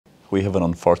We have an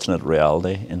unfortunate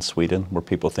reality in Sweden where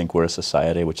people think we're a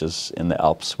society which is in the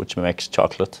Alps, which makes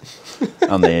chocolate,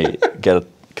 and they get it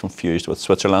confused with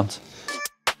Switzerland.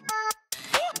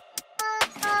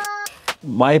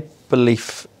 My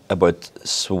belief about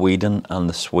Sweden and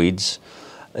the Swedes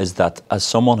is that as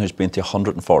someone who's been to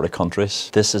 140 countries,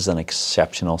 this is an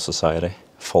exceptional society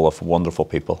full of wonderful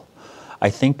people. I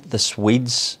think the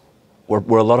Swedes,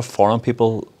 where a lot of foreign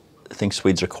people think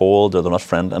Swedes are cold or they're not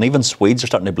friendly, and even Swedes are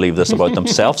starting to believe this about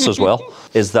themselves as well,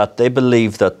 is that they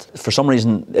believe that for some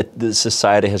reason the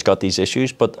society has got these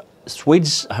issues, but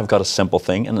Swedes have got a simple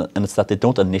thing, and it's that they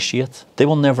don't initiate. They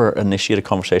will never initiate a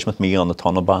conversation with me on the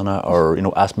tunnelbana or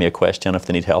ask me a question if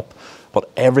they need help. But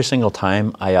every single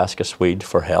time I ask a Swede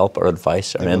for help or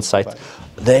advice or insight,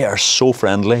 they are so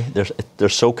friendly, they're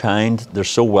so kind, they're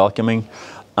so welcoming.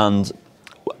 And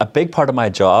a big part of my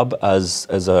job as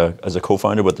a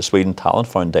co-founder with the Sweden Talent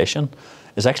Foundation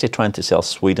is actually trying to sell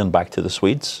Sweden back to the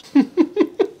Swedes.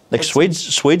 Like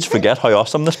Swedes forget how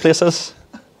awesome this place is.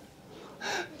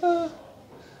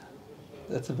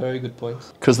 That's a very good point.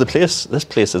 Because this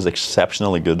place is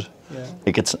exceptionally good. Yeah.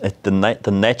 Like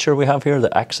the nature we have here,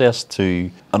 the access to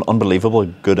an unbelievable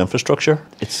good infrastructure,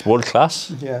 it's world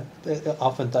class. Yeah.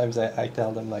 Oftentimes I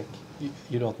tell them, like,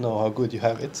 you don't know how good you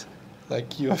have it. Like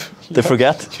They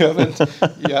forget. You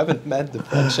haven't met the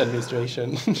French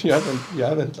administration. you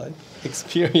haven't like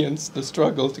experienced the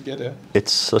struggle to get a.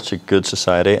 It's such a good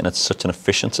society, and it's such an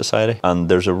efficient society, and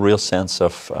there's a real sense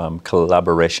of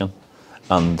collaboration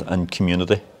and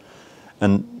community.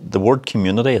 And the word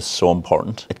community is so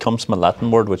important. It comes from a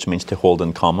Latin word which means to hold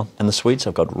in common. And the Swedes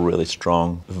have got really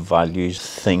strong values,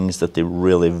 things that they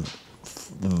really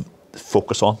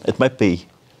focus on. It might be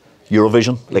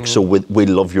Eurovision, like so we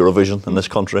love Eurovision in this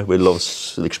country. We love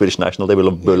the Swedish National Day. We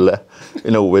love Bulle.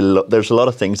 There's a lot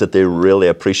of things that they really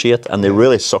appreciate, and they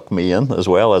really suck me in as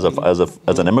well as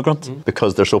an immigrant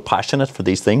because they're so passionate for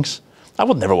these things. I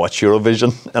would never watch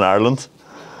Eurovision in Ireland,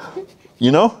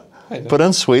 but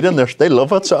in Sweden they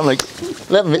love it. So I'm like,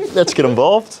 let's get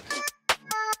involved.